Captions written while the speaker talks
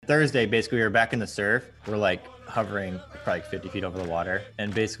Thursday, basically, we were back in the surf. We're like hovering probably like 50 feet over the water,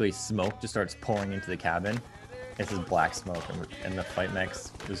 and basically smoke just starts pouring into the cabin. It's this black smoke, and the flight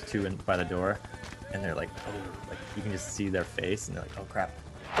mechs, there's two by the door, and they're like, oh, like you can just see their face, and they're like, oh crap.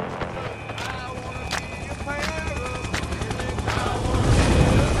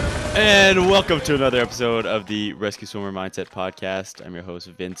 And welcome to another episode of the Rescue Swimmer Mindset Podcast. I'm your host,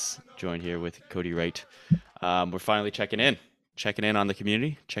 Vince, joined here with Cody Wright. We're finally checking in on the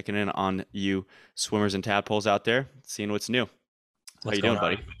community, checking in on you swimmers and tadpoles out there, seeing what's new. How you doing,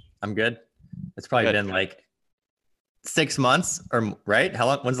 buddy? I'm good. It's probably been like 6 months or right? How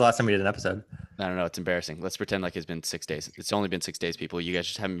long? When's the last time we did an episode? I don't know. It's embarrassing. Let's pretend like it's been 6 days. It's only been 6 days, people. You guys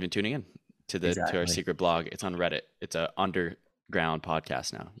just haven't been tuning in to our secret blog. It's on Reddit. It's a underground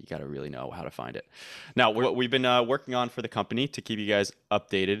podcast now. You got to really know how to find it. Now, what we've been working on for the company to keep you guys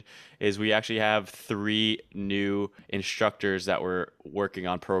updated is we actually have 3 new instructors that we're working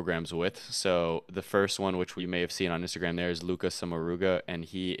on programs with. So the first one, which we may have seen on Instagram there, is Lucas Samaruga, and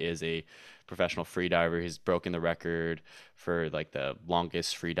he is a professional free diver. He's broken the record for like the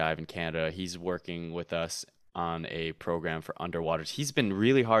longest free dive in Canada. He's working with us on a program for underwaters. He's been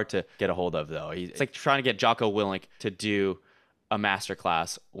really hard to get a hold of, though. It's like trying to get Jocko Willink to do a master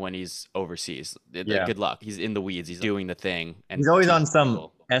class when he's overseas. Yeah. Good luck. He's in the weeds. He's doing the thing. And he's always on some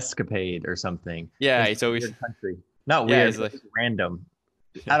escapade or something. Yeah, it's always weird country. Not weird, like random.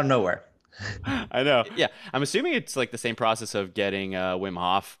 Out of nowhere. I know. Yeah, I'm assuming it's like the same process of getting Wim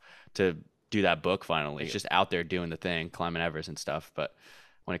Hof to do that book finally. He's just out there doing the thing, climbing Everest and stuff. But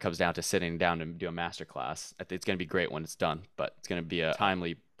when it comes down to sitting down to do a master class, I think it's going to be great when it's done, but it's going to be a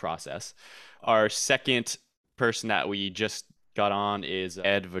timely process. Our second person that we just got on is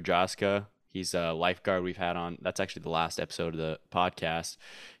Ed Vojaska. He's a lifeguard we've had on. That's actually the last episode of the podcast.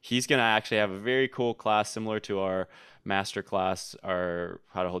 He's going to actually have a very cool class similar to our master class, our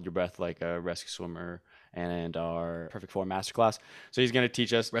How to Hold Your Breath Like a Rescue Swimmer, and our Perfect Form masterclass. So he's going to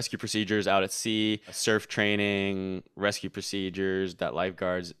teach us rescue procedures out at sea, surf training, rescue procedures that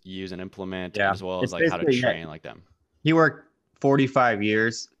lifeguards use and implement, as well as like how to train like them. He worked 45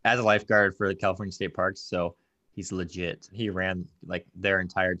 years as a lifeguard for the California State Parks, so he's legit. He ran like their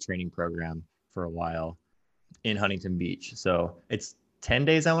entire training program for a while in Huntington Beach. So it's 10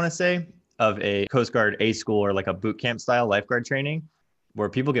 days, I want to say, of a Coast Guard A school or like a boot camp style lifeguard training where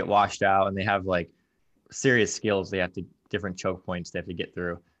people get washed out and they have like serious skills. They have to different choke points they have to get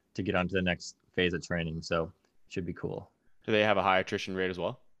through to get onto the next phase of training. So it should be cool. Do they have a high attrition rate as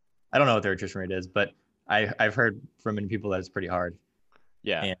well? I don't know what their attrition rate is, but I've heard from many people that it's pretty hard.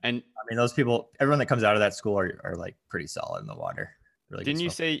 Yeah. And I mean, those people, everyone that comes out of that school are like pretty solid in the water. Really didn't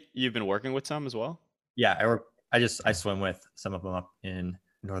you say you've been working with some as well? Yeah, I swim with some of them up in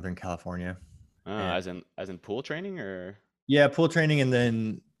Northern California. As in pool training or? Yeah, pool training, and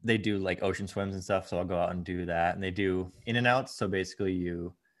then they do like ocean swims and stuff. So I'll go out and do that. And they do in and outs. So basically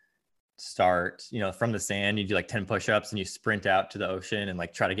you start, from the sand, you do like 10 push-ups and you sprint out to the ocean and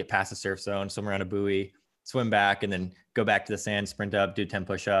like try to get past the surf zone, swim around a buoy, swim back, and then go back to the sand, sprint up, do 10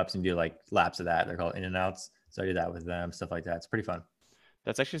 push-ups and do like laps of that. They're called in and outs. So I do that with them, stuff like that. It's pretty fun.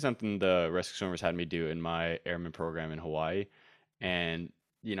 That's actually something the rescue swimmers had me do in my airman program in Hawaii. And,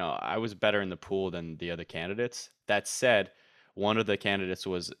 I was better in the pool than the other candidates. That said, one of the candidates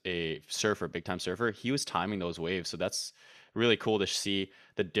was a surfer, big time surfer. He was timing those waves. So that's really cool to see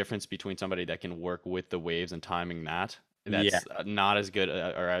the difference between somebody that can work with the waves and timing that. That's not as good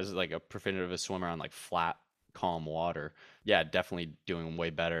or as like a proficient of a swimmer on like flat, calm water. Yeah, definitely doing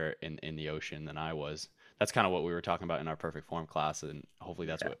way better in the ocean than I was. That's kind of what we were talking about in our Perfect Form class. And hopefully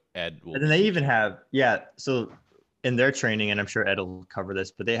that's what Ed will. And then they even have, so in their training, and I'm sure Ed will cover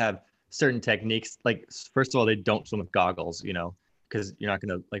this, but they have certain techniques. Like, first of all, they don't swim with goggles, because you're not going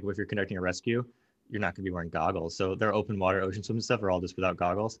to, like, if you're conducting a rescue, you're not going to be wearing goggles. So their open water ocean swim stuff are all just without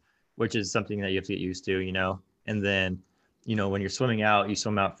goggles, which is something that you have to get used to, And then, when you're swimming out, you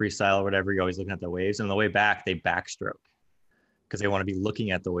swim out freestyle or whatever, you're always looking at the waves. And on the way back, they backstroke because they want to be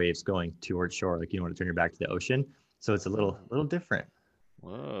looking at the waves going towards shore. Like, you don't want to turn your back to the ocean. So it's a little different.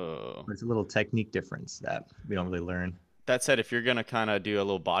 Whoa. It's a little technique difference that we don't really learn. That said, if you're going to kind of do a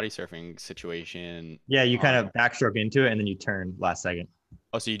little body surfing situation. Yeah, you kind of backstroke into it and then you turn last second.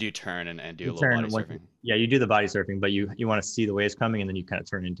 Oh, so you do turn and do a little body surfing. Yeah, you do the body surfing, but you want to see the waves coming and then you kind of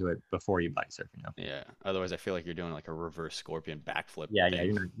turn into it before you body surf. Yeah. Otherwise, I feel like you're doing like a reverse scorpion backflip. Yeah.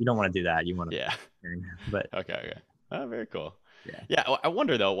 You don't want to do that. You want to. Yeah. But okay. Oh, very cool. Yeah. I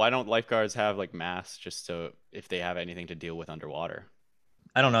wonder though, why don't lifeguards have like masks just so if they have anything to deal with underwater?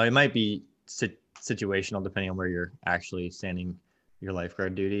 I don't know. It might be situational depending on where you're actually standing your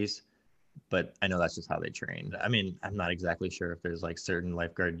lifeguard duties. but I know that's just how they train. I mean, I'm not exactly sure if there's like certain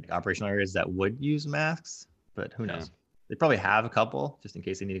lifeguard operational areas that would use masks, but who knows? They probably have a couple just in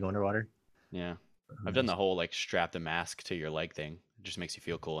case they need to go underwater. Yeah. Who I've done knows? the whole like strap the mask to your leg thing. It just makes you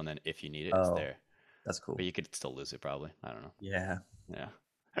feel cool. And then if you need it, it's Oh, there. that's But cool. you could still lose it probably. I don't know. Yeah.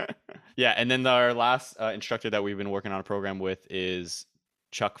 Yeah. Yeah. And then our last instructor that we've been working on a program with is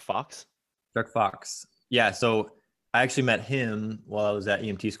Chuck Fox. Chuck Fox. Yeah. So I actually met him while I was at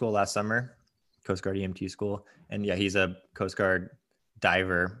EMT school last summer, Coast Guard EMT school. And yeah, he's a Coast Guard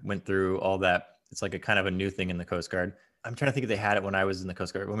diver, went through all that. It's like a kind of a new thing in the Coast Guard. I'm trying to think if they had it when I was in the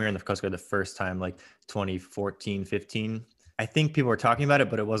Coast Guard, when we were in the Coast Guard the first time, like 2014, 15. I think people were talking about it,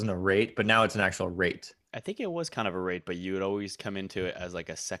 but it wasn't a rate, but now it's an actual rate. I think it was kind of a rate, but you would always come into it as like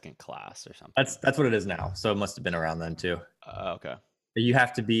a second class or something. That's what it is now. So it must have been around then too. Okay. You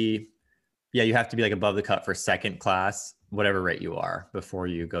have to be, yeah, you have to be like above the cut for second class, whatever rate you are before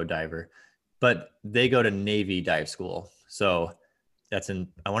you go diver. But they go to Navy dive school. So that's in,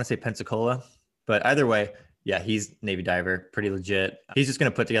 I want to say Pensacola, but either way, yeah, he's Navy diver, pretty legit. He's just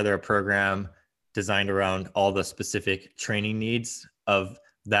going to put together a program designed around all the specific training needs of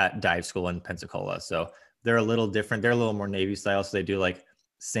that dive school in Pensacola. So they're a little different. They're a little more Navy style. So they do like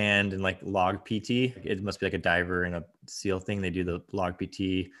sand and like log PT. It must be like a diver and a SEAL thing. They do the log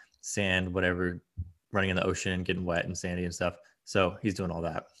PT, sand, whatever, running in the ocean and getting wet and sandy and stuff. So he's doing all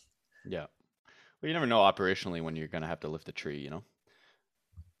that. Yeah. Well, you never know operationally when you're going to have to lift a tree, you know?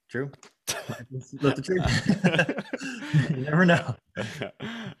 True. Lift the tree. You never know.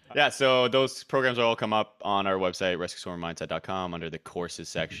 Yeah, so those programs will all come up on our website, rescueswimmermindset.com, under the courses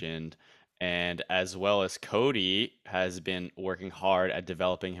section. And as well as Cody has been working hard at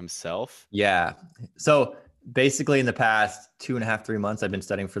developing himself. Yeah. So basically in the past 2.5, 3 months, I've been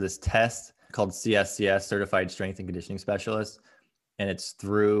studying for this test called CSCS, Certified Strength and Conditioning Specialist. And it's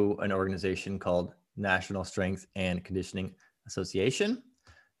through an organization called National Strength and Conditioning Association.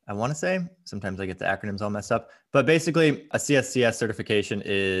 I want to say, sometimes I get the acronyms all messed up, but basically a CSCS certification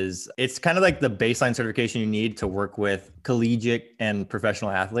it's kind of like the baseline certification you need to work with collegiate and professional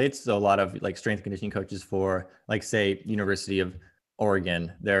athletes. So a lot of like strength and conditioning coaches for like, say, University of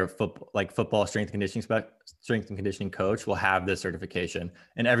Oregon, their football strength and conditioning coach will have this certification,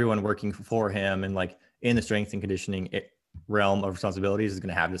 and everyone working for him and like in the strength and conditioning realm of responsibilities is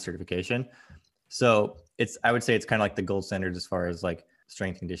going to have this certification. So I would say it's kind of like the gold standard as far as like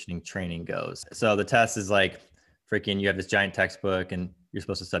strength conditioning training goes. So the test is like freaking, you have this giant textbook and you're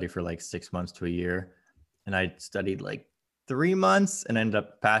supposed to study for like 6 months to a year. And I studied like 3 months and ended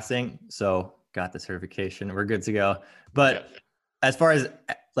up passing. So got the certification. We're good to go. But as far as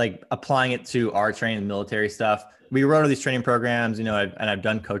like applying it to our training, military stuff, we wrote all these training programs, you know, and I've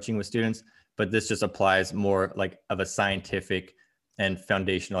done coaching with students, but this just applies more like of a scientific and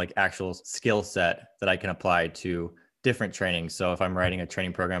foundational, like actual skill set that I can apply to different trainings. So if I'm writing a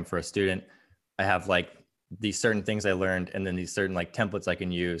training program for a student, I have like these certain things I learned and then these certain like templates I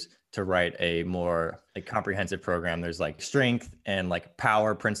can use to write a more like comprehensive program. There's like strength and like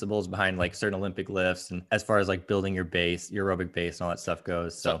power principles behind like certain Olympic lifts, and as far as like building your base, your aerobic base and all that stuff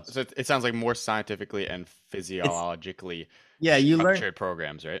goes. So it sounds like more scientifically and physiologically you learn structured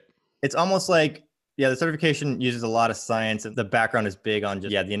programs, right? It's almost like, yeah, the certification uses a lot of science. The background is big on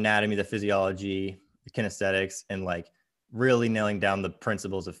just, the anatomy, the physiology, the kinesthetics, and like really nailing down the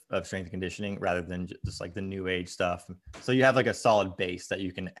principles of strength and conditioning rather than just like the new age stuff. So you have like a solid base that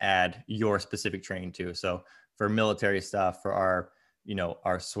you can add your specific training to. So for military stuff, for our,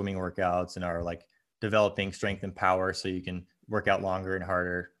 our swimming workouts and our like developing strength and power, so you can work out longer and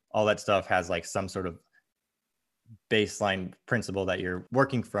harder, all that stuff has like some sort of baseline principle that you're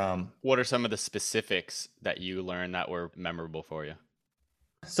working from. What are some of the specifics that you learned that were memorable for you?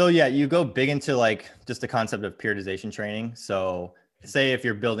 So yeah, you go big into like just the concept of periodization training. So say if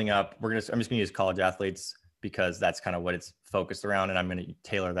you're building up, I'm just going to use college athletes because that's kind of what it's focused around. And I'm going to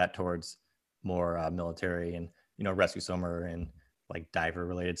tailor that towards more military and, rescue swimmer and like diver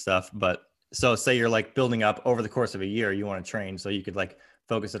related stuff. But so say you're like building up over the course of a year, you want to train. So you could like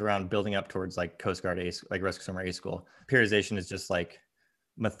focus it around building up towards like Coast Guard A, like rescue swimmer A school. Periodization is just like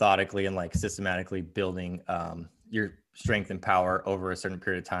methodically and like systematically building your strength and power over a certain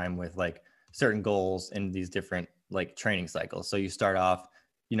period of time with like certain goals in these different like training cycles. So you start off,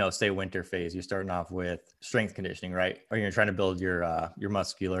 say winter phase, you're starting off with strength conditioning, right? Or you're trying to build your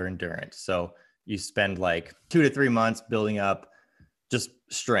muscular endurance. So you spend like 2 to 3 months building up just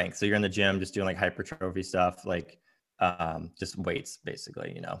strength. So you're in the gym, just doing like hypertrophy stuff, like just weights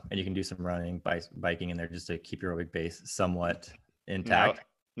basically, and you can do some running, biking in there just to keep your aerobic base somewhat intact.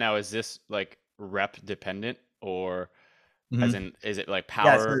 Now is this like rep dependent, or As Mhm. in, is it like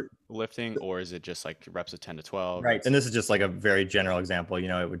Yeah. So, power lifting or is it just like reps of 10 to 12? right. And this is just like a very general example.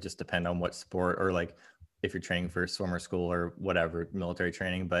 It would just depend on what sport, or like if you're training for swimmer school or whatever, military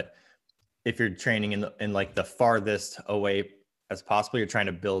training. But if you're training in like the farthest away as possible, you're trying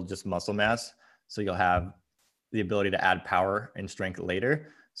to build just muscle mass. So you'll have the ability to add power and strength later.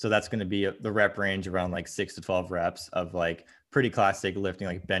 So that's going to be the rep range around like 6 to 12 reps of like pretty classic lifting,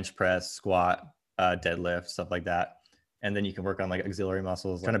 like bench press, squat, deadlift, stuff like that. And then you can work on like auxiliary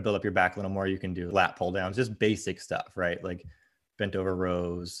muscles, trying to build up your back a little more. You can do lat pull downs, just basic stuff, right? Like bent over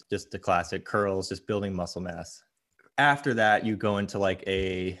rows, just the classic curls, just building muscle mass. After that, you go into like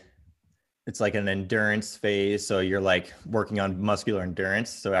it's like an endurance phase. So you're like working on muscular endurance.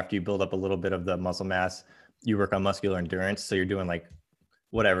 So after you build up a little bit of the muscle mass, you work on muscular endurance. So you're doing like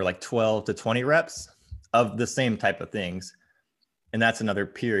whatever, like 12 to 20 reps of the same type of things. And that's another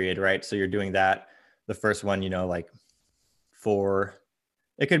period, right? So you're doing that. The first one, like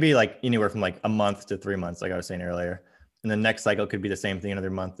it could be like anywhere from like a month to 3 months, like I was saying earlier. And the next cycle could be the same thing, another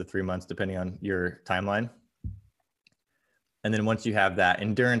month to 3 months, depending on your timeline. And then once you have that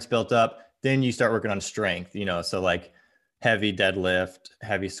endurance built up, then you start working on strength, so like heavy deadlift,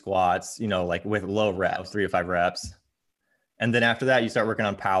 heavy squats, like with low reps, 3 to 5 reps. And then after that, you start working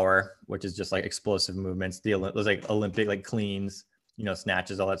on power, which is just like explosive movements, those like Olympic, like cleans,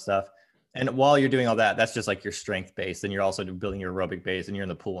 snatches, all that stuff. And while you're doing all that, that's just like your strength base. And you're also building your aerobic base and you're in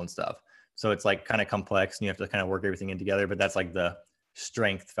the pool and stuff. So it's like kind of complex and you have to kind of work everything in together, but that's like the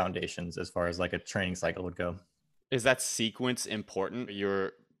strength foundations as far as like a training cycle would go. Is that sequence important?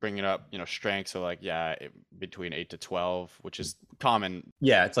 You're bringing up, strength. So like, yeah, between 8 to 12, which is common,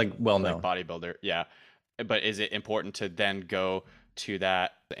 Yeah, it's like well like known. bodybuilder. Yeah. But is it important to then go to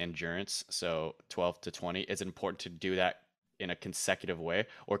that endurance? So 12 to 20, is it important to do that in a consecutive way?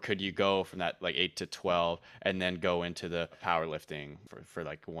 Or could you go from that like 8 to 12 and then go into the powerlifting for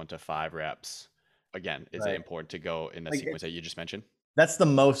like 1 to 5 reps? Again, is it Right. important to go in the Like sequence that you just mentioned? that's the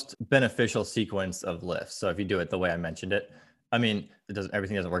most beneficial sequence of lifts. So if you do it the way I mentioned it, I mean,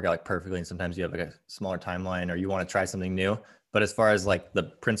 everything doesn't work out like perfectly, and sometimes you have like a smaller timeline or you want to try something new. But as far as like the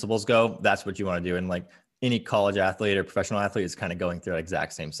principles go, that's what you want to do. And like any college athlete or professional athlete is kind of going through that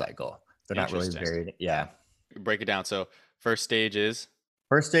exact same cycle. They're not really Interesting. varied. Yeah. Break it down. So first stage is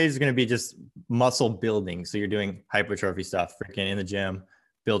First stage is going to be just muscle building. So you're doing hypertrophy stuff, freaking in the gym,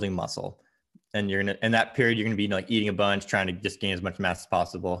 building muscle. And you're in that period, you're going to be like eating a bunch, trying to just gain as much mass as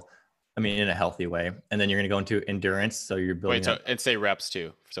possible. I mean, in a healthy way. And then you're going to go into endurance. So you're wait, building so up. and say reps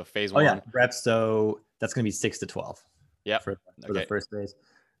too. So phase Oh yeah, one. reps. So that's going to be 6 to 12 Yep. for the Okay. first phase.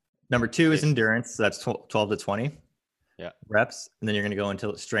 Number two is Phase. endurance. So that's 12 to 20 Yeah. reps. And then you're going to go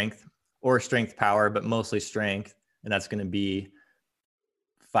into strength or strength power, but mostly strength. And that's going to be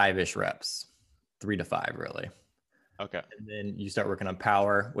 5-ish reps, 3 to 5 really. Okay. And then you start working on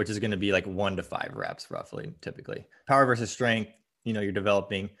power, which is going to be like 1 to 5 reps roughly, typically. Power versus strength, you're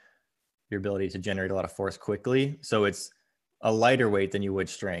developing your ability to generate a lot of force quickly. So it's a lighter weight than you would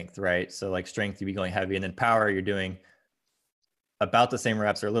strength, right? So like strength, you'd be going heavy, and then power, you're doing about the same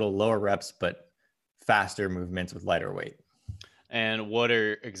reps or a little lower reps, but faster movements with lighter weight. And what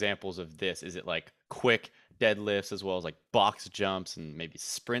are examples of this? Is it like quick deadlifts as well as like box jumps and maybe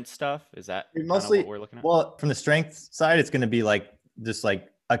sprint stuff? Is that kind of what Mostly, we're looking at? well, from the strength side, it's going to be like just like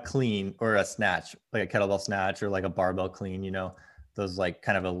a clean or a snatch, like a kettlebell snatch or like a barbell clean, those like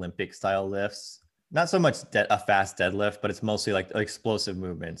kind of Olympic style lifts. Not so much a fast deadlift, but it's mostly like explosive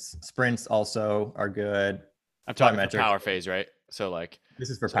movements. Sprints also are good. I'm talking for Plyometrics. power phase, right? So like, This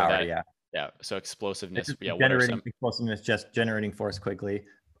is for so power, that, yeah. yeah. So It's explosiveness. just Yeah. What are generating some? explosiveness, just generating force quickly.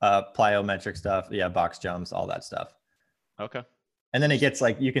 Plyometric stuff, yeah, box jumps, all that stuff. Okay. And then it gets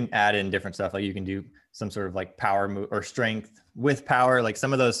like you can add in different stuff. Like you can do some sort of like power move or strength with power. Like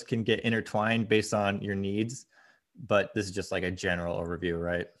some of those can get intertwined based on your needs, but this is just like a general overview,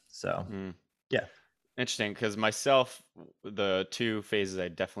 right? So Mm. yeah. Interesting, because myself, the two phases I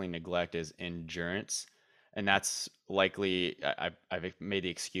definitely neglect is endurance, and that's likely I've made the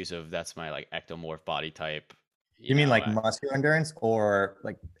excuse of that's my like ectomorph body type. You mean like muscular endurance or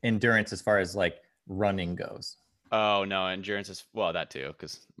like endurance as far as like running goes? Oh no, endurance is well that too,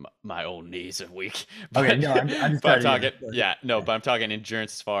 because my old knees are weak. Okay, But no, I'm just but I'm trying to, talking yeah no, yeah, but I'm talking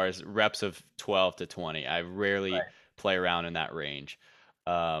endurance as far as reps of 12 to 20. I rarely right. play around in that range,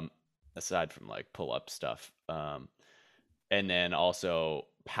 um, aside from like pull up stuff. And then also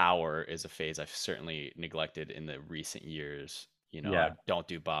power is a phase I've certainly neglected in the recent years. I Yeah. don't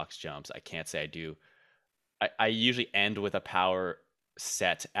do box jumps. I can't say I do. I usually end with a power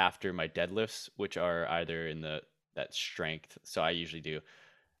set after my deadlifts, which are either in that strength. So I usually do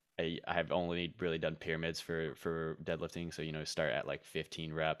I have only really done pyramids for deadlifting. So, start at like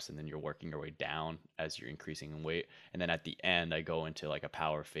 15 reps and then you're working your way down as you're increasing in weight. And then at the end, I go into like a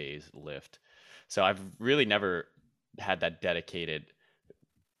power phase lift. So I've really never had that dedicated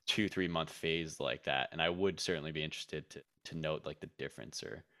 2-3 month phase like that. And I would certainly be interested to note like the difference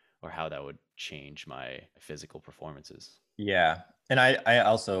or how that would change my physical performances. Yeah. And I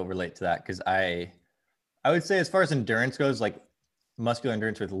also relate to that because I would say as far as endurance goes, like muscular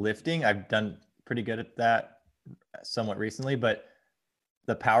endurance with lifting, I've done pretty good at that somewhat recently, but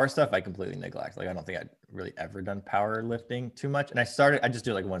the power stuff I completely neglect. Like I don't think I'd really ever done power lifting too much. And I just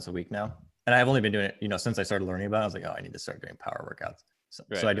do it like once a week now. And I've only been doing it, since I started learning about it. I was like, oh, I need to start doing power workouts.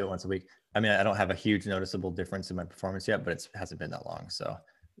 So I do it once a week. I mean, I don't have a huge noticeable difference in my performance yet, but it hasn't been that long. So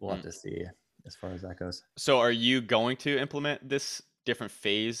we'll have to see as far as that goes. So are you going to implement this different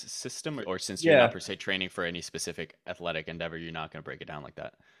phase system, or since you're Yeah. not per se training for any specific athletic endeavor, you're not going to break it down like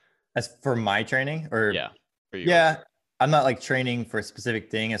that? As for my training or Yeah. For yours. yeah, I'm not like training for a specific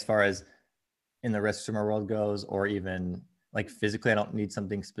thing as far as in the rest of my world goes, or even like physically, I don't need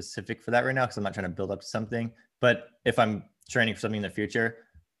something specific for that right now because I'm not trying to build up to something. But if I'm training for something in the future,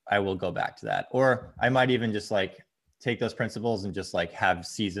 I will go back to that. Or I might even just like take those principles and just like have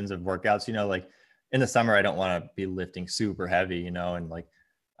seasons of workouts, like in the summer, I don't want to be lifting super heavy, and like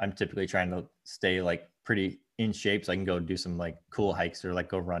I'm typically trying to stay like pretty in shape so I can go do some like cool hikes or like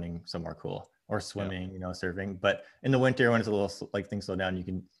go running somewhere cool or swimming, surfing. But in the winter, when it's a little like things slow down, you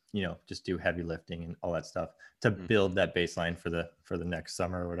can, just do heavy lifting and all that stuff to build that baseline for the next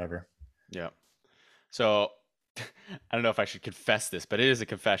summer or whatever. Yeah. So I don't know if I should confess this, but it is a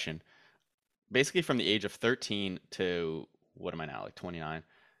confession. Basically from the age of 13 to what am I now, like 29,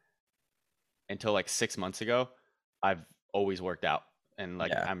 until like 6 months ago, I've always worked out. And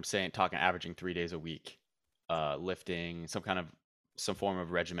like I'm talking averaging 3 days a week, lifting, some form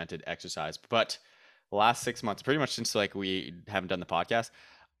of regimented exercise. But the last 6 months, pretty much since like we haven't done the podcast,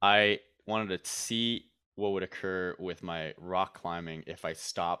 I wanted to see what would occur with my rock climbing if I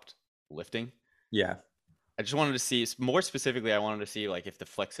stopped lifting. Yeah. I just wanted to see, more specifically, I wanted to see like if the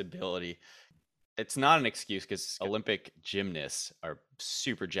flexibility, it's not an excuse because Olympic gymnasts are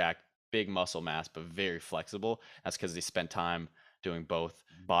super jacked, big muscle mass, but very flexible. That's because they spend time doing both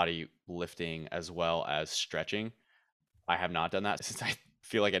body lifting as well as stretching. I have not done that since I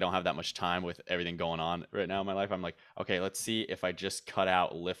feel like I don't have that much time with everything going on right now in my life. I'm like, okay, let's see if I just cut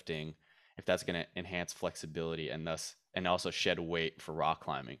out lifting, if that's going to enhance flexibility and also shed weight for rock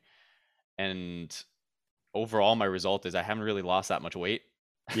climbing. And overall, my result is I haven't really lost that much weight.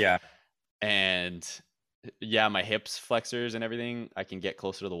 Yeah. And yeah, my hips flexors and everything, I can get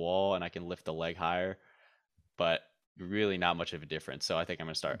closer to the wall and I can lift the leg higher, but really not much of a difference. So I think I'm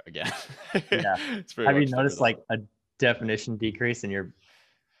going to start again. Yeah. Have you noticed like a definition decrease in your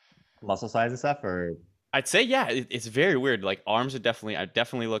muscle size and stuff? Or I'd say, yeah, it's very weird. Like I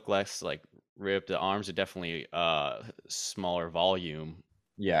definitely look less like ripped. The arms are definitely smaller volume.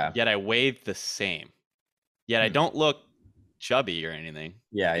 Yeah. Yet I weigh the same. Yet I don't look chubby or anything.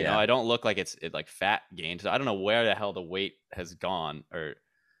 Yeah. I don't look like it's like fat gain. So I don't know where the hell the weight has gone or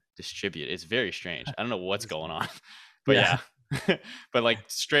distributed. It's very strange. I don't know what's going on. But yeah. But like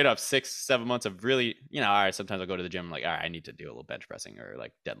straight up 6-7 months of really, all right, sometimes I'll go to the gym, I'm like, all right, I need to do a little bench pressing or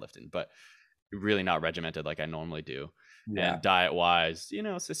like deadlifting, but really not regimented like I normally do. Yeah. And diet wise,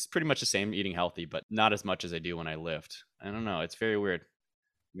 it's pretty much the same, eating healthy, but not as much as I do when I lift. I don't know. It's very weird.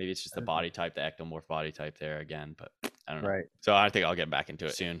 Maybe it's just the body type, the ectomorph body type there again, but I don't know. Right. So I think I'll get back into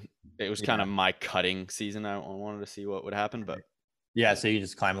it soon. It was kind of my cutting season. I wanted to see what would happen, but yeah. So you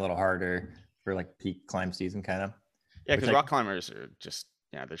just climb a little harder for like peak climb season kind of. Yeah, because rock climbers are just,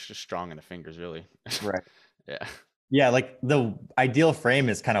 they're just strong in the fingers, really. Right. Yeah. Yeah, like the ideal frame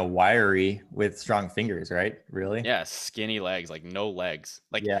is kind of wiry with strong fingers, right? Really? Yeah, skinny legs, like no legs.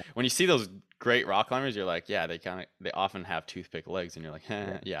 Like when you see those great rock climbers, you're like, yeah, they often have toothpick legs, and you're like,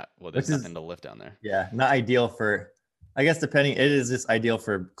 yeah, well, there's nothing to lift down there. Yeah, not ideal for, I guess it is just ideal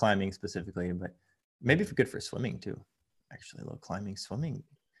for climbing specifically, but maybe good for swimming too. Actually, a little climbing, swimming.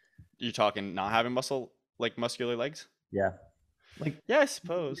 You're talking not having muscular legs? Yeah. Yeah, I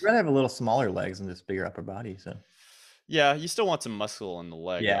suppose. You'd rather have a little smaller legs and just bigger upper body, so. Yeah, you still want some muscle in the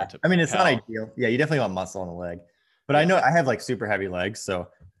leg. Yeah, I mean, it's not ideal. Yeah, you definitely want muscle on the leg. But I know I have like super heavy legs, so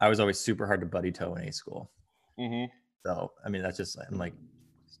I was always super hard to buddy toe in A school. So, I mean, that's just, I'm like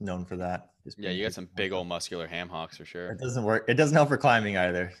known for that. Yeah, you got some big old muscular ham hocks for sure. It doesn't work. It doesn't help for climbing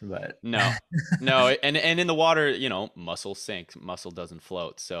either, but. No. And in the water, muscle sinks, muscle doesn't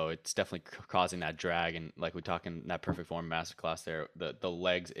float. So it's definitely causing that drag. And like we talk in that perfect form masterclass there, the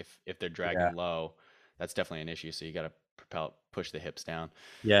legs, if they're dragging low, that's definitely an issue. So you got to push the hips down.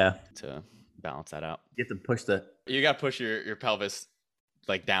 Yeah. To balance that out. You have to push you got to push your pelvis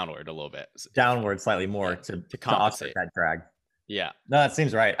like downward a little bit. Downward slightly more to compensate that drag. Yeah. No, that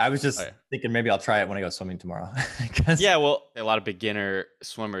seems right. I was just thinking maybe I'll try it when I go swimming tomorrow. Yeah, well, a lot of beginner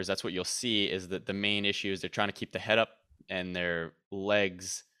swimmers, that's what you'll see is that the main issue is they're trying to keep the head up and their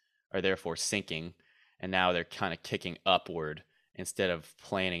legs are therefore sinking. And now they're kind of kicking upward instead of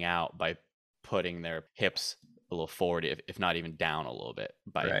planing out by putting their hips a little forward, if not even down a little bit,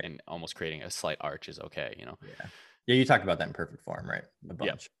 and almost creating a slight arch is okay, you know? Yeah, you talked about that in Perfect Form, right? A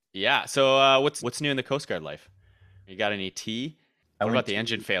bunch. Yeah. So what's new in the Coast Guard life? You got any tea? What about the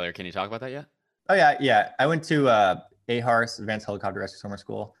engine failure? Can you talk about that yet? Oh, yeah. I went to AHRS, Advanced Helicopter Rescue Swimmer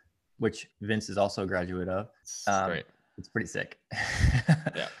School, which Vince is also a graduate of. Great. It's pretty sick.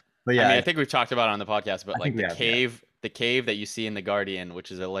 Yeah. But yeah, I mean, I think we've talked about it on the podcast, but like the cave that you see in the Guardian,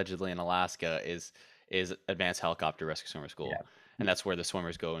 which is allegedly in Alaska, is Advanced Helicopter Rescue Swimmer School. And that's where the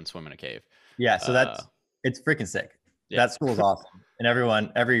swimmers go and swim in a cave. Yeah. So it's freaking sick. Yeah. That school is awesome. And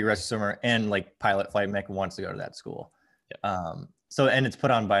every rescue swimmer and like pilot flight mech wants to go to that school. Yeah. And it's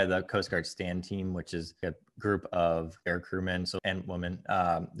put on by the Coast Guard stand team, which is a group of air crewmen and women.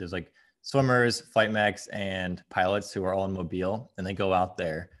 There's like swimmers, flight mechs, and pilots who are all in Mobile, and they go out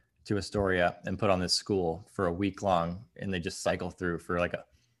there to Astoria and put on this school for a week long, and they just cycle through for like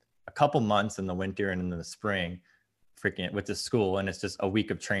a couple months in the winter and in the spring, freaking with this school, and it's just a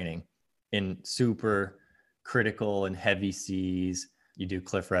week of training in super critical and heavy seas. You do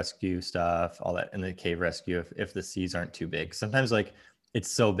cliff rescue stuff, all that, and the cave rescue if the seas aren't too big. Sometimes like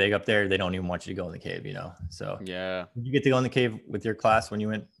it's so big up there, they don't even want you to go in the cave, you know? So yeah. Did you get to go in the cave with your class when you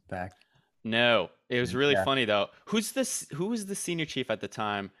went back? No, it was really funny though. Who was the senior chief at the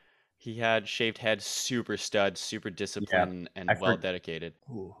time? He had shaved head, super stud, super disciplined, and well dedicated.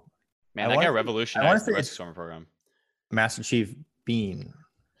 Ooh. Man, that guy revolutionized the rescue swimmer program. Master Chief Bean.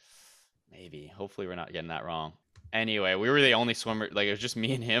 Maybe. Hopefully we're not getting that wrong. Anyway, we were the only swimmer, like it was just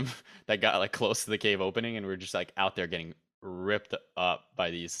me and him that got like close to the cave opening, and we were just like out there getting ripped up by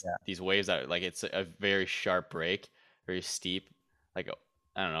these waves that like it's a very sharp break, very steep, like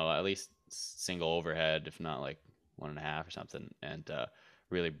I don't know, at least single overhead, if not like 1.5 or something, and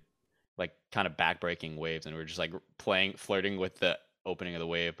really like kind of back-breaking waves, and we were just like flirting with the opening of the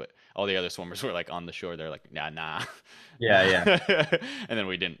wave, but all the other swimmers were like on the shore. They're like, nah. Yeah. And then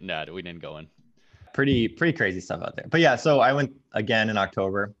we didn't go in. Pretty crazy stuff out there. But yeah, so I went again in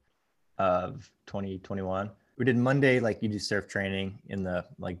October of 2021. We did Monday, like you do surf training in the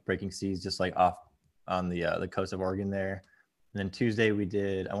like breaking seas, just like off on the coast of Oregon there. And then Tuesday we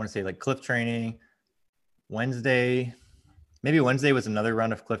did, I want to say like cliff training. Wednesday was another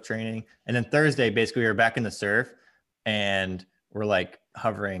round of cliff training. And then Thursday, basically we were back in the surf and we're like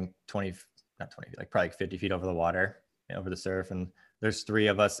hovering 20, not 20 feet, like probably like 50 feet over the water, over the surf. And there's 3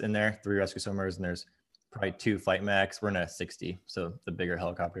 of us in there, 3 rescue swimmers, and there's probably 2 flight mechs. We're in a 60, so the bigger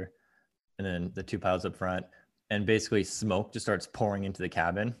helicopter. And then the 2 pilots up front. And basically smoke just starts pouring into the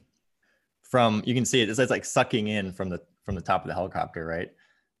cabin. You can see it, it's like sucking in from the top of the helicopter, right?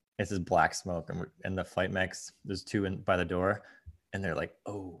 It's this black smoke, and the flight mechs, there's 2 in by the door, and they're like,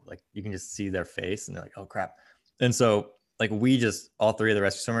 oh, like you can just see their face, and they're like, oh crap. And so like we just, all 3 of the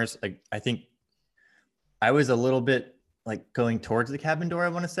rescue swimmers, like I think I was a little bit like going towards the cabin door, I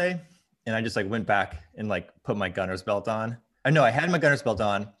want to say. And I just like went back and like put my gunner's belt on. I know I had my gunner's belt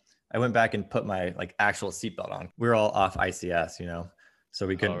on. I went back and put my like actual seatbelt on. We were all off ICS, you know, so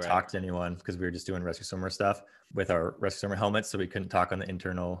we couldn't talk to anyone because we were just doing rescue swimmer stuff with our rescue swimmer helmets. So we couldn't talk on the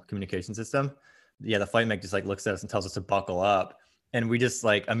internal communication system. Yeah. The flight mech just like looks at us and tells us to buckle up. And we just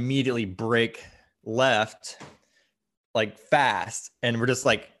like immediately brake left, like fast. And we're just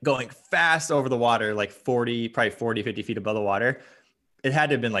like going fast over the water, like 50 feet above the water. It had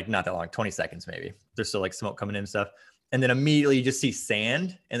to have been like not that long, 20 seconds maybe. There's still like smoke coming in and stuff. And then immediately you just see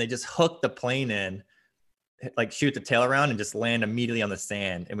sand, and they just hook the plane in, like shoot the tail around and just land immediately on the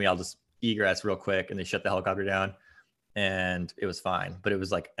sand. And we all just egress real quick, and they shut the helicopter down, and it was fine. But it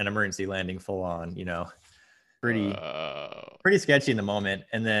was like an emergency landing full on, you know, pretty sketchy in the moment.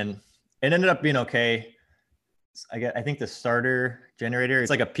 And then it ended up being okay. I think the starter generator, it's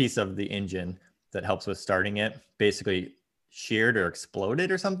like a piece of the engine that helps with starting it, basically sheared or exploded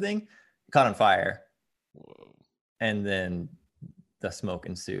or something, caught on fire. Whoa. And then the smoke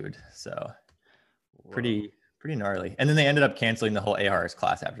ensued. So pretty gnarly. And then they ended up canceling the whole AHRS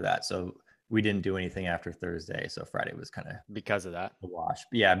class after that. So we didn't do anything after Thursday. So Friday was kind of because of that. A wash.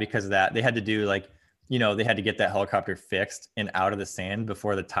 Yeah, because of that. They had to do like, you know, they had to get that helicopter fixed and out of the sand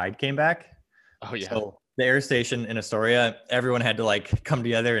before the tide came back. Oh yeah. So the air station in Astoria, everyone had to like come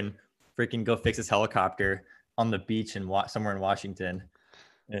together and freaking go fix his helicopter on the beach in somewhere in Washington.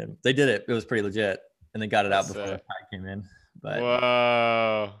 And they did it. It was pretty legit. And they got it out before the tide came in. But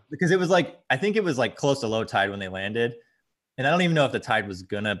whoa. Because it was like, I think it was like close to low tide when they landed. And I don't even know if the tide was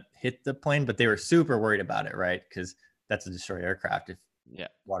going to hit the plane, but they were super worried about it, right? Because that's a destroyed aircraft if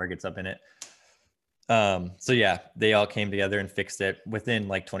water gets up in it. So yeah, they all came together and fixed it within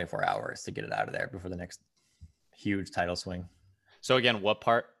like 24 hours to get it out of there before the next huge tidal swing. So again, what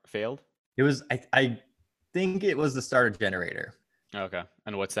part failed? It was, I think it was the starter generator. Okay.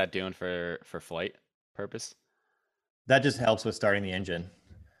 And what's that doing for flight purpose? That just helps with starting the engine.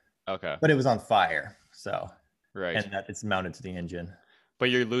 Okay. But it was on fire. So, right. And that it's mounted to the engine. But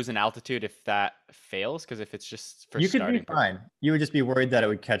you're losing altitude if that fails? Because if it's just for you starting, could be fine. You would just be worried that it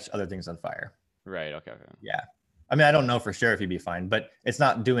would catch other things on fire. Right. Okay. Yeah. I mean, I don't know for sure if you'd be fine, but it's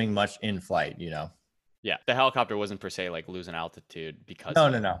not doing much in flight, you know? Yeah. The helicopter wasn't per se like losing altitude because.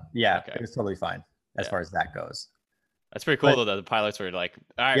 No. Yeah. Okay. It was totally fine as far as that goes. That's pretty cool though. That the pilots were like,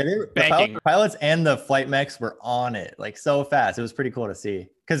 all right, the pilots and the flight mechs were on it like so fast. It was pretty cool to see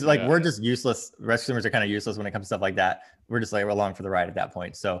because like we're just useless. Rescue swimmers are kind of useless when it comes to stuff like that. We're just like, we're along for the ride at that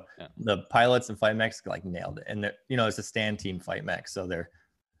point. So the pilots and flight mechs like nailed it. And you know, it's a stand team flight mech. So they're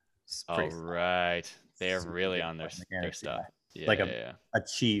right. They're really on their stuff. Yeah. Like a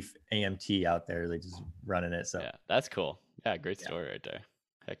chief AMT out there, like just running it. So yeah, that's cool. Yeah, great story right there.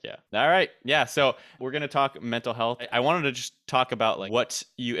 Heck yeah. All right. Yeah. So we're going to talk mental health. I wanted to just talk about like what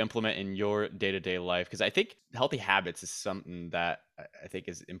you implement in your day-to-day life. Cause I think healthy habits is something that I think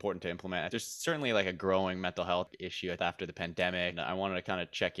is important to implement. There's certainly like a growing mental health issue after the pandemic. I wanted to kind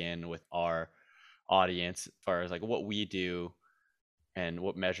of check in with our audience as far as like what we do and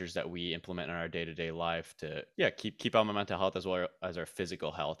what measures that we implement in our day-to-day life to keep on my mental health as well as our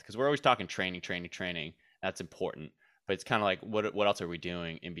physical health. Cause we're always talking training. That's important. But it's kind of like, what else are we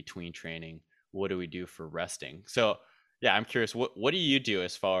doing in between training? What do we do for resting? So yeah, I'm curious, what do you do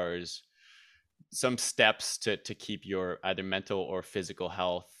as far as some steps to keep your either mental or physical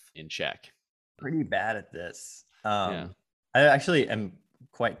health in check? Pretty bad at this. I actually am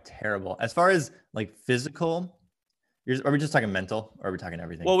quite terrible. As far as like physical, are we just talking mental or are we talking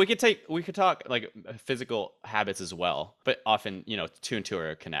everything? Well, we could talk like physical habits as well, but often, you know, two and two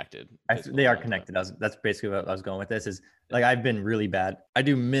are connected. They are connected. That's basically what I was going with this is like, I've been really bad. I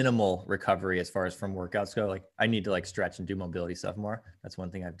do minimal recovery as far as from workouts go. Like I need to like stretch and do mobility stuff more. That's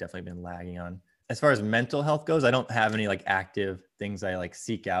one thing I've definitely been lagging on. As far as mental health goes, I don't have any like active things I like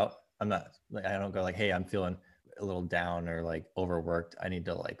seek out. I don't go like, hey, I'm feeling a little down or like overworked. I need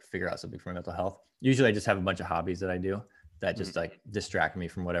to like figure out something for my mental health. Usually I just have a bunch of hobbies that I do that just like distract me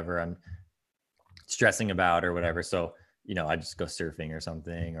from whatever I'm stressing about or whatever. So, you know, I just go surfing or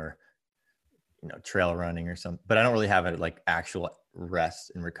something or, you know, trail running or something, but I don't really have a like actual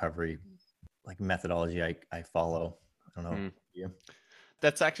rest and recovery, like methodology I follow. I don't know. You.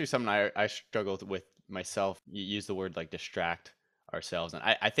 That's actually something I struggled with myself. You use the word like distract ourselves. And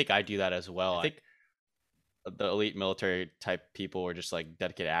I think I do that as well. I think the elite military type people or just like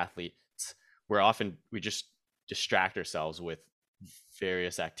dedicated athletes, we just distract ourselves with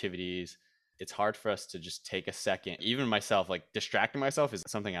various activities. It's hard for us to just take a second. Even myself, like distracting myself is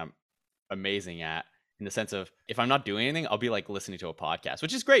something I'm amazing at in the sense of if I'm not doing anything, I'll be like listening to a podcast,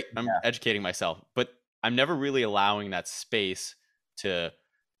 which is great. I'm educating myself, but I'm never really allowing that space to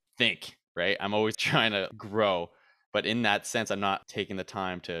think, right? I'm always trying to grow. But in that sense, I'm not taking the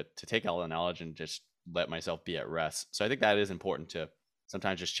time to take all the knowledge and just let myself be at rest. So I think that is important to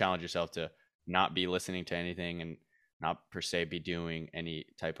sometimes just challenge yourself to not be listening to anything and not per se be doing any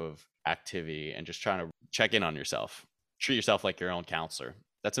type of activity and just trying to check in on yourself. Treat yourself like your own counselor.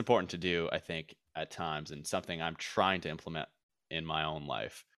 That's important to do, I think, at times, and something I'm trying to implement in my own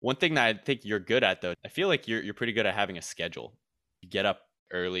life. One thing that I think you're good at, though, I feel like you're pretty good at having a schedule. You get up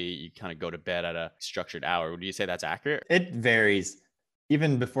early, you kind of go to bed at a structured hour. Would you say that's accurate? It varies.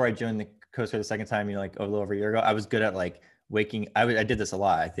 Even before I joined the Coast Guard the second time, you know, like a little over a year ago, I was good at like waking. I did this a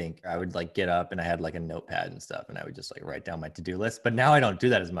lot. I think I would like get up and I had like a notepad and stuff and I would just like write down my to-do list. But now I don't do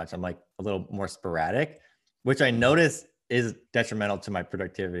that as much. I'm like a little more sporadic, which I notice is detrimental to my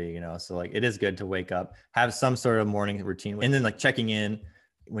productivity, you know? So like, it is good to wake up, have some sort of morning routine and then like checking in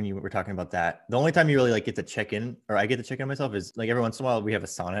when you were talking about that. The only time you really like get to check in or I get to check in myself is like every once in a while we have a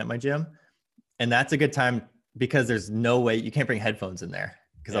sauna at my gym and that's a good time because there's no way you can't bring headphones in there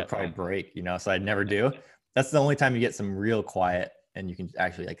because they'll probably break, you know? So I'd never do. That's the only time you get some real quiet and you can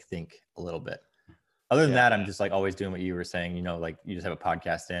actually like think a little bit. Other than that, I'm just like always doing what you were saying, you know, like you just have a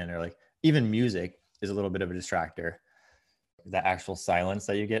podcast in or like even music is a little bit of a distractor. The actual silence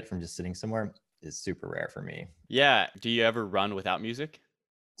that you get from just sitting somewhere is super rare for me. Yeah. Do you ever run without music?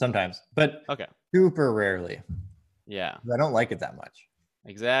 sometimes, but Okay. super rarely. Yeah. I don't like it that much.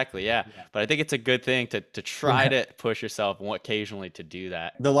 Exactly. Yeah. Yeah. But I think it's a good thing to try to push yourself occasionally to do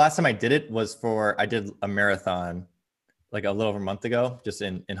that. The last time I did it was I did a marathon like a little over a month ago, just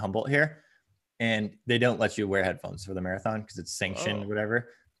in Humboldt here. And they don't let you wear headphones for the marathon because it's sanctioned or Oh. whatever.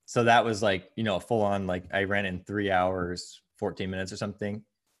 So that was like, a full on, like I ran in 3 hours, 14 minutes or something.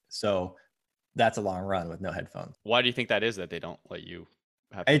 So that's a long run with no headphones. Why do you think that is, that they don't let you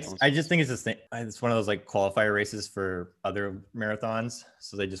have headphones? I just think it's this thing. It's one of those like qualifier races for other marathons.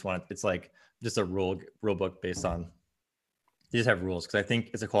 So they just it's like just a rule book based on, they just have rules. Cause I think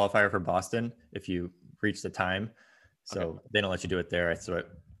it's a qualifier for Boston if you reach the time. So Okay. they don't let you do it there. So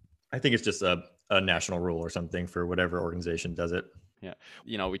I think it's just a national rule or something for whatever organization does it. Yeah.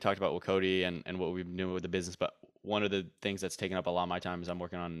 We talked about Cody and what we've been doing with the business, but one of the things that's taken up a lot of my time is I'm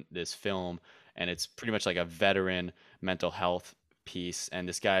working on this film, and it's pretty much like a veteran mental health piece. And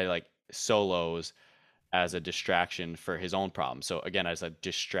this guy like solos as a distraction for his own problem. So again, as a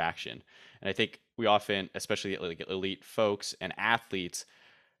distraction. And I think we often, especially like elite folks and athletes,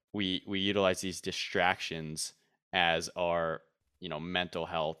 we utilize these distractions as our, mental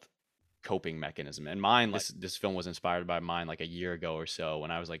health coping mechanism. And mine, like this film was inspired by mine like a year ago or so, when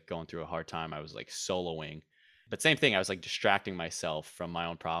I was like going through a hard time. I was like soloing, but same thing, I was like distracting myself from my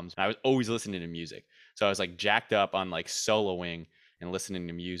own problems. I was always listening to music, so I was like jacked up on like soloing and listening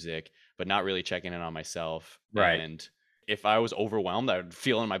to music, but not really checking in on myself. Right. And if I was overwhelmed, I would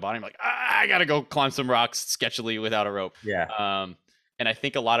feel in my body, I'm like, I gotta go climb some rocks sketchily without a rope. Yeah. And I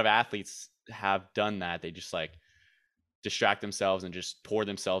think a lot of athletes have done that. They just like distract themselves and just pour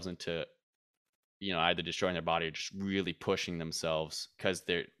themselves into, either destroying their body or just really pushing themselves because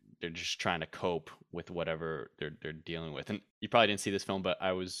they're just trying to cope with whatever they're dealing with. And you probably didn't see this film, but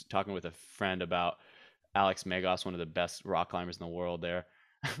I was talking with a friend about Alex Megos, one of the best rock climbers in the world there.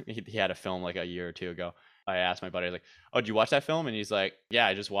 He had a film like a year or two ago. I asked my buddy, I was like, oh, did you watch that film? And he's like, yeah,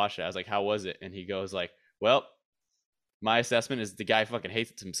 I just watched it. I was like, how was it? And he goes like, well, my assessment is the guy fucking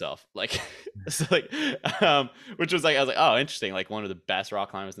hates himself. Like, so like, which was like, I was like, oh, interesting. Like one of the best rock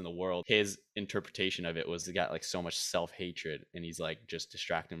climbers in the world. His interpretation of it was he got like so much self-hatred, and he's like just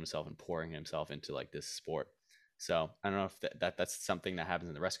distracting himself and pouring himself into like this sport. So I don't know if that's something that happens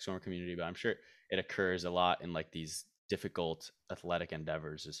in the rescue swimmer community, but I'm sure it occurs a lot in like these difficult athletic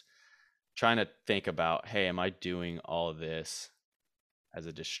endeavors, is trying to think about, hey, am I doing all of this as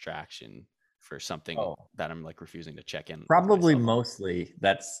a distraction for something that I'm like refusing to check in? Probably mostly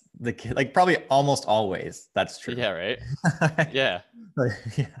that's the like probably almost always that's true. Yeah, right. Yeah.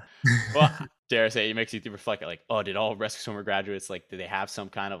 Yeah. Well, dare I say, it makes you reflect like, oh, did all rescue swimmer graduates, like, do they have some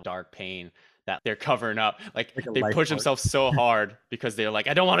kind of dark pain that they're covering up? Like they push themselves so hard because they're like,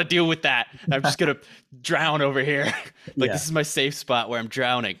 I don't want to deal with that. I'm just gonna drown over here. Like this is my safe spot where I'm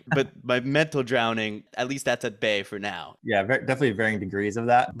drowning. But my mental drowning, at least that's at bay for now. Yeah, definitely varying degrees of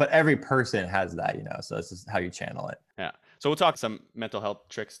that. But every person has that, so this is how you channel it. Yeah. So we'll talk some mental health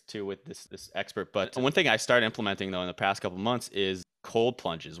tricks too with this expert. But one thing I started implementing though in the past couple of months is cold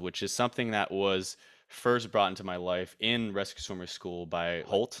plunges, which is something that was first brought into my life in rescue swimmer school by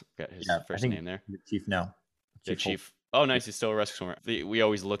Holt. Got his first name there. The chief now. Chief. Oh, nice. He's still a rescue swimmer. We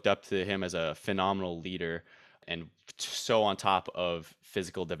always looked up to him as a phenomenal leader and so on top of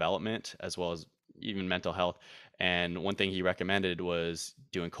physical development as well as even mental health. And one thing he recommended was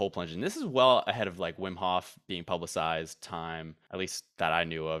doing cold plunge. And this is well ahead of like Wim Hof being publicized time, at least that I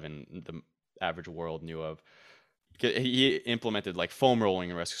knew of and the average world knew of. He implemented like foam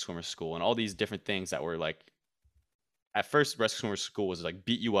rolling in rescue swimmer school and all these different things that were like, at first rescue swimmer school was like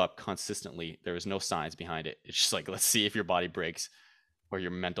beat you up consistently. There was no science behind it. It's just like, let's see if your body breaks or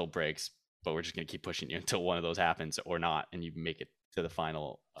your mental breaks, but we're just going to keep pushing you until one of those happens or not, and you make it to the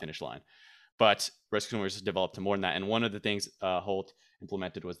final finish line. But rescue swimmers developed to more than that. And one of the things Holt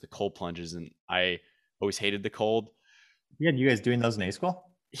implemented was the cold plunges. And I always hated the cold. Yeah, you guys doing those in A school?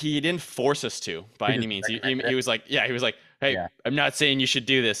 He didn't force us to by any means. He was like, he was like, hey, I'm not saying you should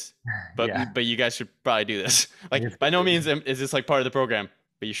do this, but you guys should probably do this. Like by no means is this like part of the program,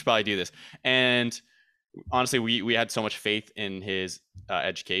 but you should probably do this. And honestly, we had so much faith in his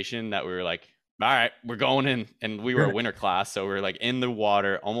education that we were like, all right, we're going in. And we were a winter class, so we were like in the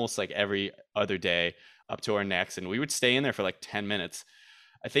water almost like every other day up to our necks, and we would stay in there for like 10 minutes.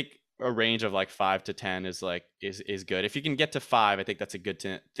 I think a range of like 5 to 10 is like is good. If you can get to 5, I think that's a good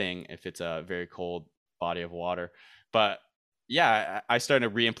thing if it's a very cold body of water. But yeah, I started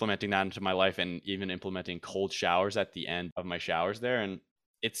re-implementing that into my life, and even implementing cold showers at the end of my showers there. And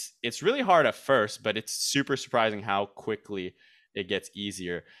it's really hard at first, but it's super surprising how quickly it gets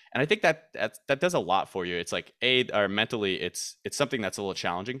easier. And I think that does a lot for you. It's like or mentally, it's something that's a little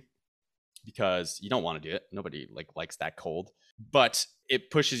challenging because you don't want to do it. Nobody likes that cold, but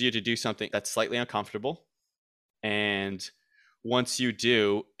it pushes you to do something that's slightly uncomfortable. And once you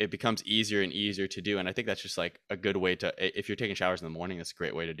do, it becomes easier and easier to do. And I think that's just like a good way to, if you're taking showers in the morning, that's a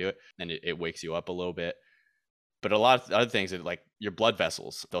great way to do it. And it wakes you up a little bit. But a lot of other things, like your blood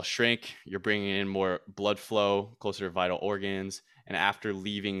vessels, they'll shrink. You're bringing in more blood flow closer to vital organs. And after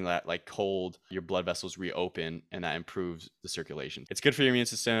leaving that like cold, your blood vessels reopen, and that improves the circulation. It's good for your immune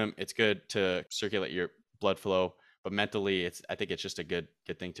system. It's good to circulate your blood flow. But mentally, I think it's just a good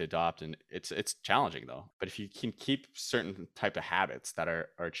thing to adopt. And it's challenging though. But if you can keep certain type of habits that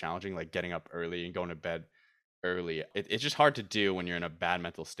are challenging, like getting up early and going to bed early, it's just hard to do when you're in a bad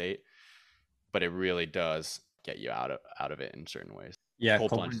mental state. But it really does get you out of it in certain ways. Yeah,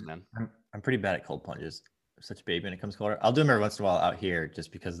 cold plunges, man. I'm pretty bad at cold plunges. I'm such a baby when it comes to colder. I'll do them every once in a while out here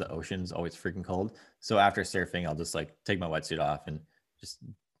just because the ocean's always freaking cold. So after surfing, I'll just like take my wetsuit off and just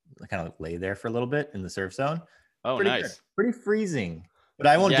kind of lay there for a little bit in the surf zone. Oh, pretty nice. Good. Pretty freezing, but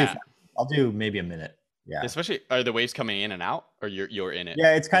I won't do. I'll do maybe a minute. Yeah. Especially, are the waves coming in and out, or you're in it?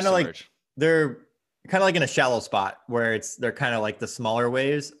 Yeah, it's kind of like they're kind of like in a shallow spot where they're kind of like the smaller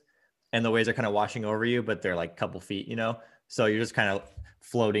waves, and the waves are kind of washing over you, but they're like a couple feet, you know? So you're just kind of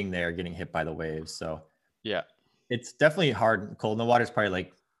floating there, getting hit by the waves. So yeah, it's definitely hard and cold. And the water's probably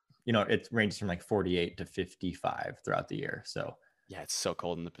like, you know, it ranges from like 48 to 55 throughout the year. So yeah, it's so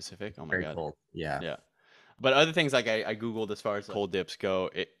cold in the Pacific. Oh my very God. Cold. Yeah. Yeah. But other things like I Googled as far as cold dips go,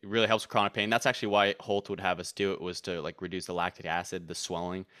 it really helps with chronic pain. That's actually why Holt would have us do it, was to like reduce the lactic acid, the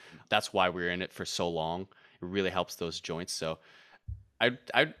swelling. That's why we were in it for so long. It really helps those joints. So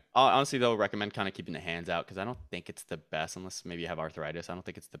I honestly though recommend kind of keeping the hands out, because I don't think it's the best, unless maybe you have arthritis. I don't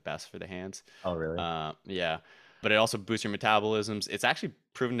think it's the best for the hands. Oh, really? Yeah. But it also boosts your metabolisms. It's actually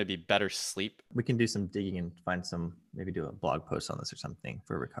proven to be better sleep. We can do some digging and maybe do a blog post on this or something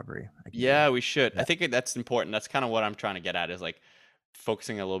for recovery. Yeah, we should. Yeah. I think that's important. That's kind of what I'm trying to get at, is like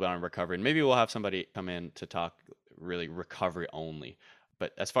focusing a little bit on recovery. And maybe we'll have somebody come in to talk really recovery only.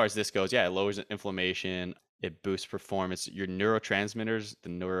 But as far as this goes, yeah, it lowers inflammation. It boosts performance. Your neurotransmitters, the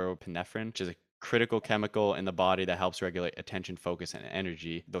norepinephrine, which is a critical chemical in the body that helps regulate attention, focus, and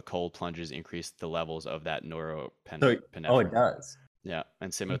energy. The cold plunges increase the levels of that norepinephrine. Oh, it does. Yeah,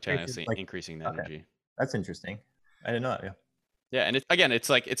 and simultaneously increasing the energy. That's interesting. I didn't know that. Yeah. Yeah, and it's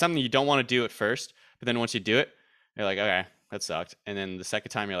like it's something you don't want to do at first, but then once you do it, you're like, okay, that sucked. And then the second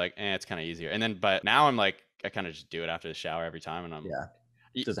time, you're like, it's kind of easier. And then, but now I'm like, I kind of just do it after the shower every time, and I'm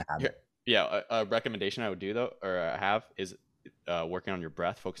just a habit. Yeah, a recommendation I would do though, or have, is working on your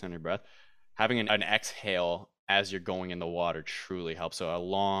breath, focusing on your breath. Having an exhale as you're going in the water truly helps. So a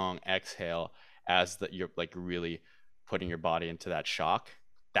long exhale as you're like really putting your body into that shock.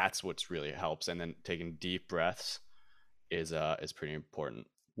 That's what's really helps. And then taking deep breaths is pretty important.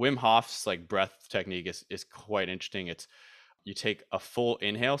 Wim Hof's like breath technique is quite interesting. It's you take a full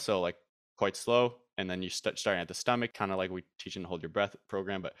inhale, so like quite slow, and then you starting at the stomach, kind of like we teach in the Hold Your Breath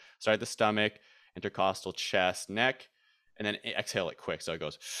program, but start at the stomach, intercostal, chest, neck, and then exhale it quick. So it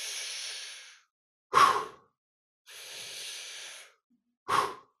goes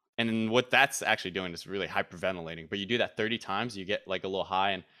and what that's actually doing is really hyperventilating. But you do that 30 times, you get like a little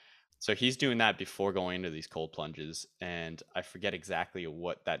high. And so he's doing that before going into these cold plunges. And I forget exactly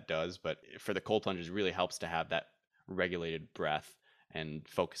what that does, but for the cold plunges, it really helps to have that regulated breath and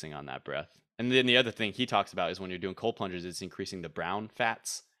focusing on that breath. And then the other thing he talks about is when you're doing cold plunges, it's increasing the brown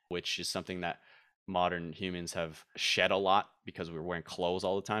fats, which is something that modern humans have shed a lot because we're wearing clothes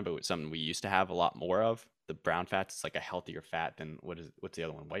all the time, but it's something we used to have a lot more of. The brown fats, it's like a healthier fat than what's the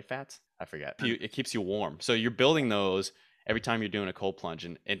other one? White fats? I forget. It keeps you warm. So you're building those every time you're doing a cold plunge,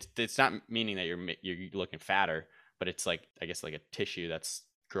 and it's not meaning that you're looking fatter, but it's like, I guess, like a tissue that's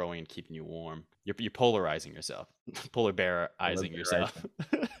growing and keeping you warm. You're polarizing yourself, polar bearizing yourself.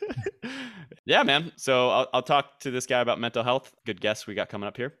 Yeah, man. So I'll talk to this guy about mental health. Good guest we got coming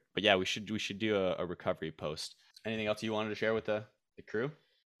up here. But yeah, we should do a recovery post. Anything else you wanted to share with the crew?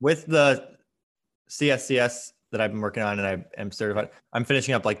 With the CSCS that I've been working on and I am certified, I'm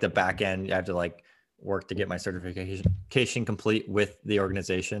finishing up like the back end. I have to like work to get my certification complete with the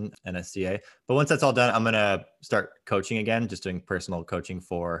organization, NSCA. But once that's all done, I'm going to start coaching again, just doing personal coaching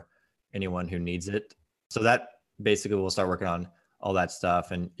for anyone who needs it. So that basically we'll start working on all that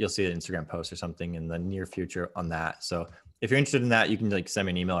stuff, and you'll see an Instagram post or something in the near future on that. So if you're interested in that, you can like send me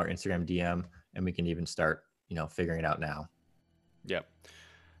an email or Instagram DM, and we can even start, figuring it out now. Yeah.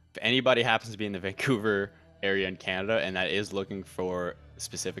 If anybody happens to be in the Vancouver area in Canada and that is looking for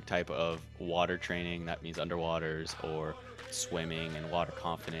specific type of water training, that means underwaters or swimming and water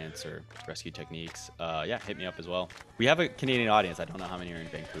confidence or rescue techniques, yeah, hit me up as well. We have a Canadian audience. I don't know how many are in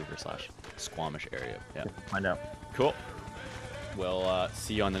Vancouver / Squamish area. Yeah. Find out. Cool. We'll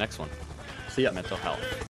see you on the next one. See ya. Mental health.